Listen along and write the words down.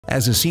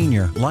As a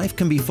senior, life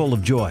can be full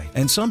of joy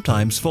and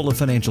sometimes full of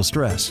financial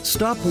stress.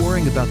 Stop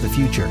worrying about the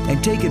future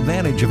and take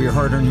advantage of your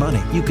hard-earned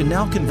money. You can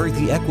now convert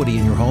the equity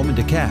in your home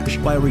into cash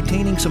by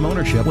retaining some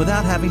ownership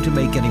without having to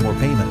make any more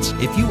payments.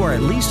 If you are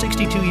at least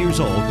 62 years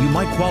old, you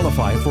might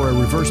qualify for a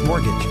reverse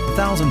mortgage.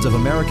 Thousands of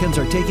Americans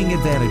are taking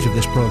advantage of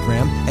this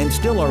program and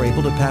still are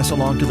able to pass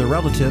along to their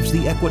relatives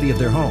the equity of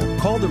their home.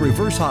 Call the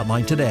Reverse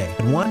Hotline today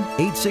at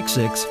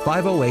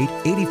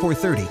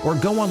 1-866-508-8430 or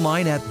go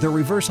online at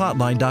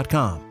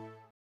thereversehotline.com.